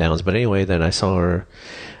our ups and downs. But anyway, then I saw her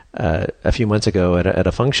a few months ago at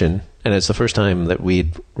a function, and it's the first time that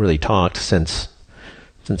we'd really talked since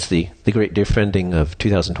the great defriending of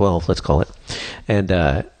 2012, let's call it. And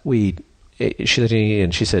she looked at me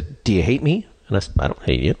and she said, "Do you hate me?" And I said, "I don't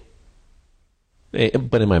hate you."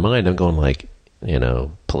 But in my mind, I'm going like,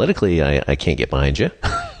 politically, I can't get behind you.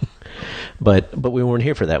 But we weren't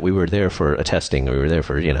here for that. We were there for a testing. We were there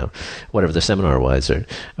for, whatever the seminar was or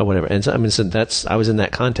whatever. And so, I was in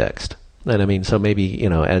that context. And so maybe,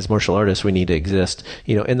 as martial artists, we need to exist,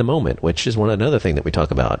 in the moment, which is another thing that we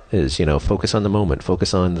talk about is, focus on the moment,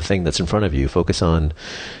 focus on the thing that's in front of you, focus on,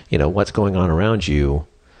 what's going on around you,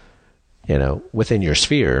 within your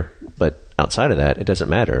sphere. But outside of that, it doesn't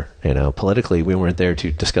matter. Politically, we weren't there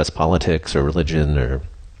to discuss politics or religion or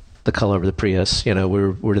the color of the Prius.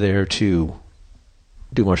 We're there to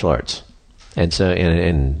do martial arts. And so,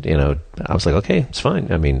 and I was like, okay, it's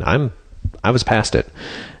fine. I was past it.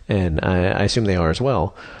 And I assume they are as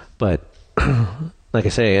well. But like I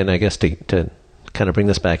say, and I guess to kind of bring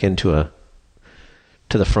this back to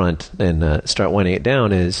the front and start winding it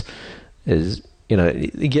down is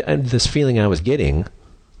this feeling I was getting,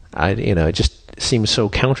 it just seems so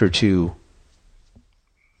counter to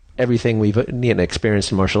everything we've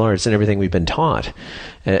experienced in martial arts and everything we've been taught,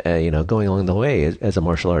 going along the way as a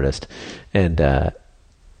martial artist. And I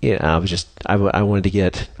wanted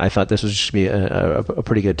to I thought this was just be a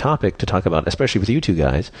pretty good topic to talk about, especially with you two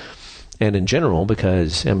guys, and in general,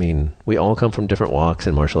 because we all come from different walks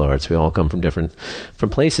in martial arts. We all come from from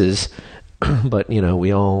places, but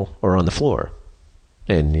we all are on the floor,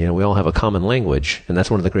 and we all have a common language, and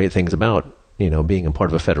that's one of the great things about being a part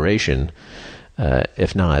of a federation,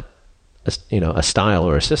 if not a style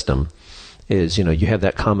or a system. Is, you have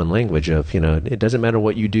that common language of, it doesn't matter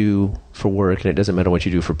what you do for work, and it doesn't matter what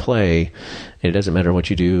you do for play, and it doesn't matter what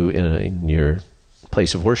you do in your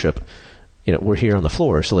place of worship. We're here on the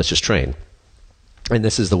floor, so let's just train. And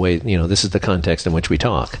this is the way, this is the context in which we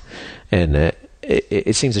talk. And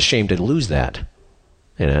it seems a shame to lose that.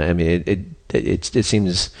 It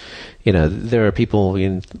seems, there are people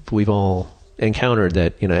we've all encountered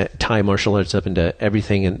that, tie martial arts up into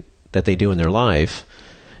everything that they do in their life.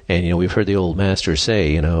 And we've heard the old masters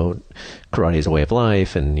say, karate is a way of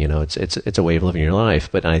life, and it's a way of living your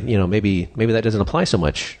life. But maybe that doesn't apply so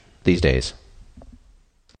much these days.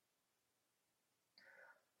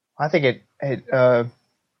 I think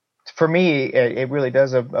for me, it really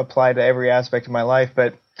does apply to every aspect of my life.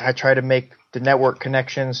 But I try to make the network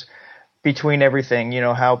connections between everything.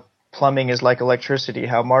 How plumbing is like electricity,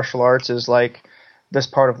 how martial arts is like this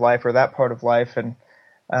part of life or that part of life, and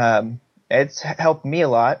it's helped me a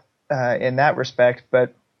lot in that respect.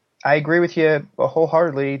 But I agree with you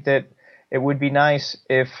wholeheartedly that it would be nice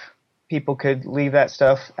if people could leave that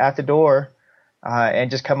stuff at the door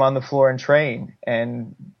and just come on the floor and train.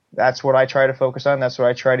 And that's what I try to focus on. That's what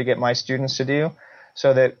I try to get my students to do,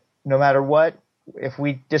 so that no matter what, if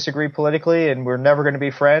we disagree politically and we're never going to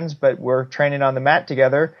be friends, but we're training on the mat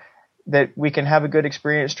together, that we can have a good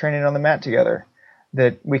experience training on the mat together.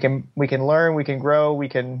 That we can learn, we can grow, we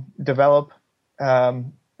can develop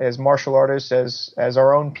as martial artists, as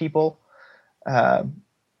our own people,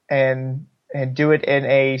 and do it in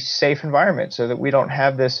a safe environment, so that we don't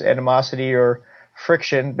have this animosity or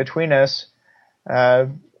friction between us.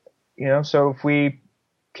 So if we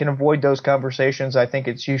can avoid those conversations, I think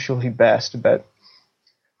it's usually best. But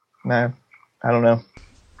I don't know.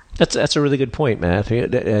 That's a really good point, Matt.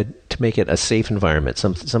 To make it a safe environment,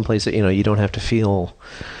 some place that you don't have to feel,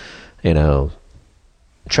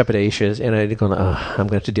 trepidatious. And I'm going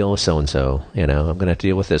to have to deal with so and so. I'm going to have to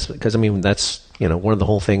deal with this, because that's one of the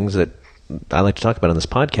whole things that I like to talk about on this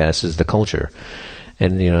podcast is the culture.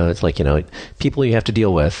 And it's like people you have to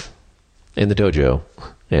deal with in the dojo.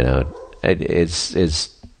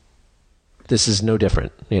 This is no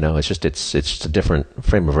different. It's just a different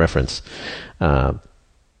frame of reference.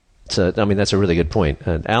 So, that's a really good point.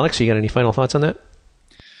 Alex, you got any final thoughts on that?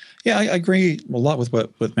 Yeah, I agree a lot with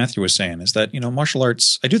what Matthew was saying, is that, martial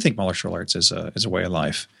arts, I do think martial arts is a way of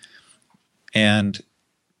life.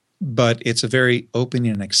 But it's a very open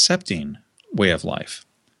and accepting way of life.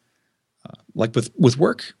 Like with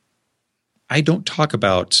work, I don't talk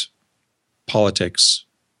about politics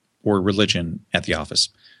or religion at the office.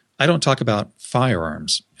 I don't talk about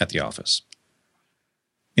firearms at the office.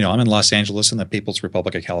 I'm in Los Angeles in the People's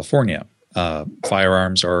Republic of California.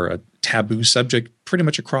 Firearms are a taboo subject pretty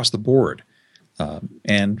much across the board.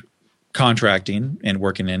 And contracting and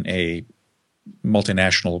working in a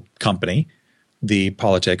multinational company, the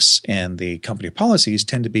politics and the company policies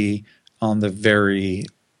tend to be on the very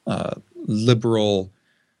liberal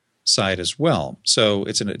side as well. So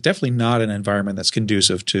it's definitely not an environment that's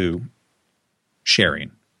conducive to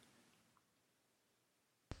sharing.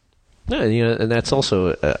 Yeah, and that's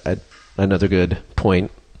also another good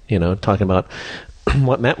point. Talking about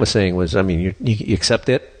what Matt was saying was, I mean, you accept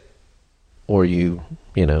it, or you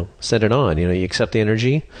send it on. You accept the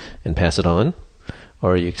energy and pass it on,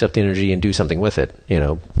 or you accept the energy and do something with it.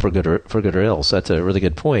 For good or ill. So that's a really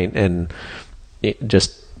good point. And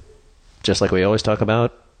just like we always talk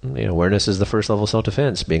about, awareness is the first level of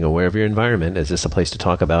self-defense. Being aware of your environment is just a place to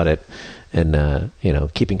talk about it, and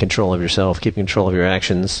keeping control of yourself, keeping control of your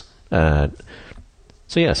actions.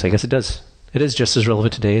 So yes, I guess it is just as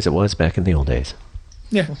relevant today as it was back in the old days.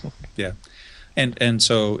 Yeah. Yeah. And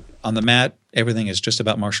so on the mat, everything is just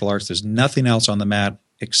about martial arts. There's nothing else on the mat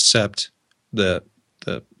except the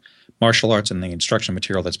martial arts and the instruction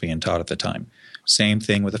material that's being taught at the time. Same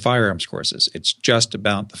thing with the firearms courses. It's just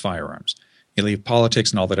about the firearms. You leave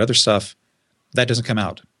politics and all that other stuff, that doesn't come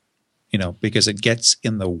out, because it gets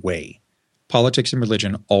in the way. Politics and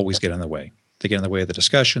religion always get in the way. They get in the way of the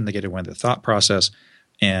discussion, they get in the way of the thought process,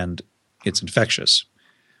 and it's infectious.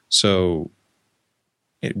 So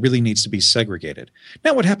it really needs to be segregated.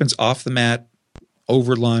 Now, what happens off the mat,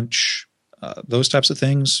 over lunch, those types of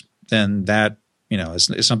things, then that,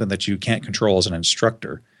 is something that you can't control as an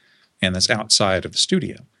instructor, and that's outside of the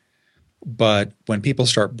studio. But when people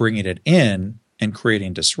start bringing it in and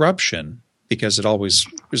creating disruption, because there's always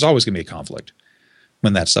going to be a conflict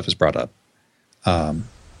when that stuff is brought up,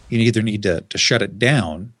 you either need to shut it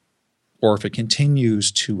down, or if it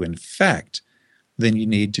continues to infect, then you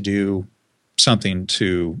need to do something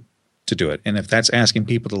to do it. And if that's asking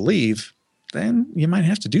people to leave, then you might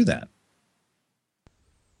have to do that.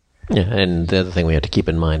 Yeah, and the other thing we have to keep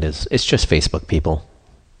in mind is it's just Facebook, people.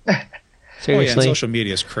 Seriously? Oh, yeah, and social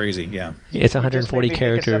media is crazy, yeah. It's 140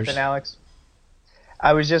 characters. Alex.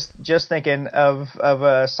 I was just thinking of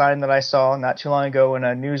a sign that I saw not too long ago in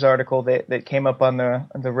a news article that came up on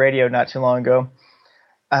the radio not too long ago,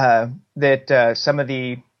 that some of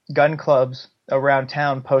the gun clubs around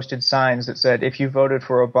town posted signs that said, "If you voted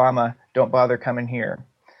for Obama, don't bother coming here."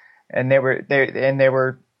 And there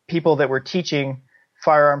were people that were teaching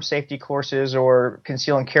firearm safety courses or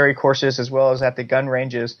conceal and carry courses as well as at the gun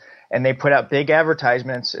ranges, and they put out big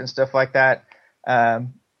advertisements and stuff like that,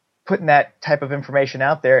 putting that type of information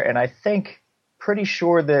out there. And I think pretty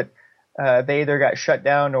sure that they either got shut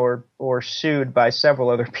down or sued by several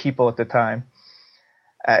other people at the time.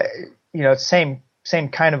 It's same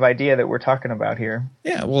kind of idea that we're talking about here.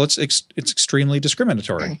 Yeah, well, it's extremely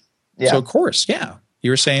discriminatory. Yeah. So of course, yeah.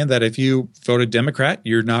 You're saying that if you voted Democrat,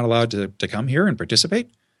 you're not allowed to come here and participate?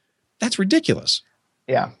 That's ridiculous.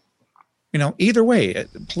 Yeah. Either way,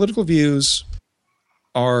 political views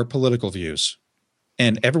are political views,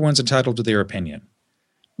 and everyone's entitled to their opinion.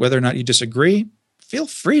 Whether or not you disagree, feel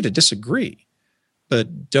free to disagree,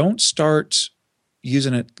 but don't start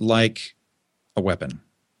using it like a weapon.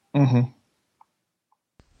 Mm-hmm.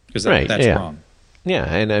 Because that's wrong.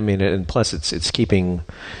 Yeah, and I mean, and plus it's keeping,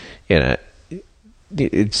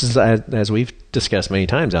 it's as we've discussed many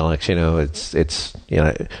times, Alex. It's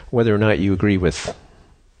whether or not you agree with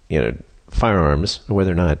firearms,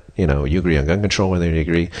 whether or not you agree on gun control, whether you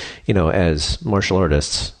agree, as martial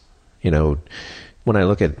artists, when I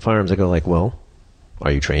look at firearms, I go like, well,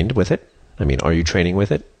 are you trained with it? I mean, are you training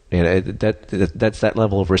with it? And that's that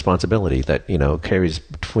level of responsibility that carries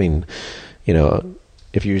between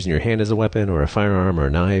if you're using your hand as a weapon or a firearm or a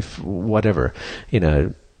knife, whatever,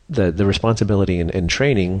 the responsibility in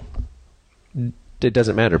training, it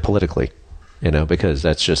doesn't matter politically, because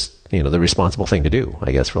that's just, the responsible thing to do,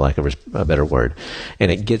 I guess, for lack of a better word.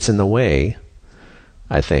 And it gets in the way,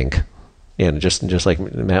 I think, just like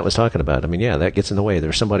Matt was talking about. I mean, yeah, that gets in the way.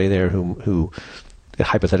 There's somebody there who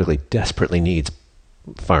hypothetically desperately needs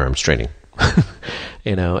firearms training,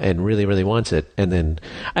 and really, really wants it. And then,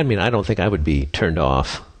 I mean, I don't think I would be turned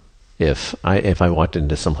off if I walked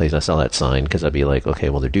into someplace and I saw that sign, because I'd be like, okay,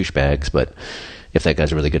 well, they're douchebags, but if that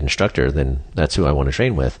guy's a really good instructor, then that's who I want to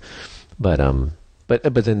train with. But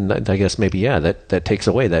then I guess maybe, yeah, that takes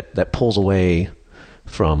away, that pulls away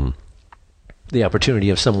from the opportunity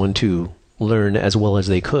of someone to learn as well as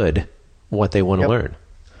they could what they want to learn.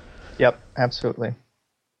 Yep, absolutely.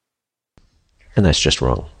 And that's just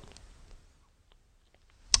wrong.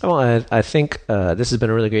 Well, I think this has been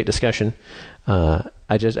a really great discussion. I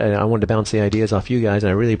wanted to bounce the ideas off you guys, and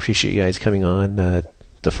I really appreciate you guys coming on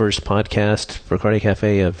the first podcast for Karate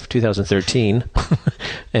Cafe of 2013.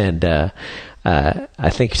 And I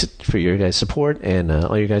thank you for your guys' support and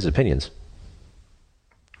all your guys' opinions.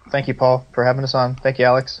 Thank you, Paul, for having us on. Thank you,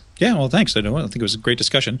 Alex. Yeah, well, thanks. I think it was a great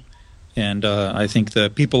discussion. And I think the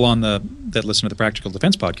people that listen to the Practical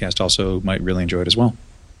Defense podcast also might really enjoy it as well.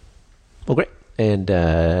 Well, great. And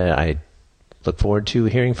I look forward to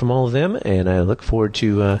hearing from all of them, and I look forward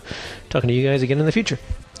to talking to you guys again in the future.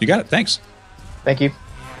 You got it. Thanks. Thank you.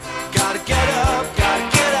 Gotta get up,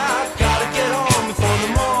 gotta get out, gotta get home before the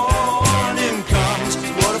morning comes.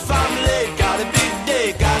 What if I'm late? Got a big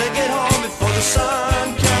day, gotta get home before the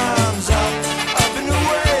sun comes up. Up and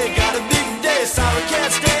away, got a big day, sorry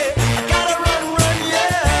can't stay. I gotta run,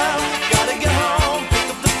 yeah. Gotta get home, pick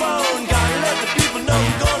up the phone, gotta let the people know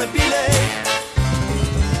I'm gonna be late.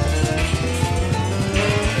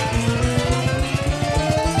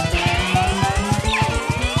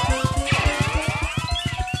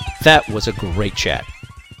 That was a great chat.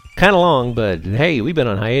 Kind of long, but hey, we've been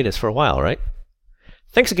on hiatus for a while, right?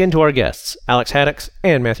 Thanks again to our guests, Alex Haddix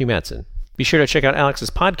and Matthew Matson. Be sure to check out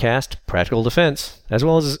Alex's podcast, Practical Defense, as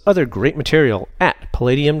well as his other great material at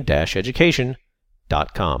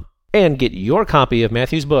palladium-education.com. And get your copy of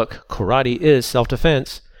Matthew's book, Karate is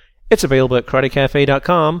Self-Defense. It's available at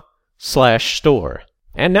karatecafe.com/store.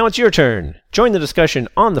 And now it's your turn. Join the discussion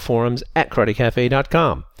on the forums at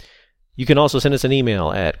karatecafe.com. You can also send us an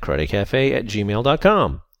email at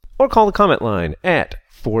karatecafe@gmail.com or call the comment line at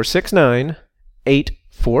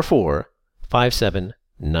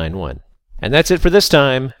 469-844-5791. And that's it for this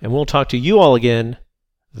time, and we'll talk to you all again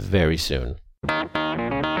very soon.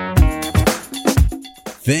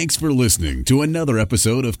 Thanks for listening to another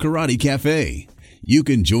episode of Karate Cafe. You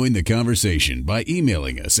can join the conversation by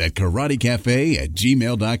emailing us at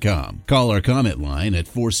karatecafe@gmail.com. Call our comment line at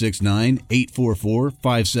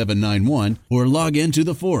 469-844-5791 or log into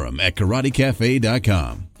the forum at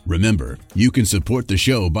karatecafe.com. Remember, you can support the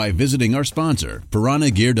show by visiting our sponsor,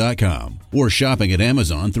 piranhagear.com, or shopping at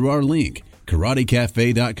Amazon through our link,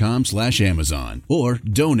 karatecafe.com/Amazon, or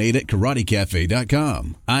donate at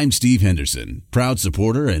karatecafe.com. I'm Steve Henderson, proud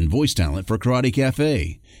supporter and voice talent for Karate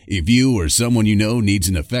Cafe. If you or someone you know needs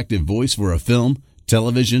an effective voice for a film,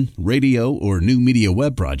 television, radio, or new media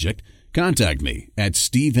web project, contact me at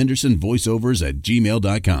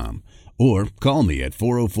stevehendersonvoiceovers@gmail.com or call me at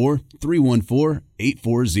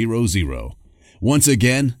 404-314-8400. Once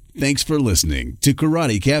again, thanks for listening to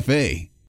Karate Cafe.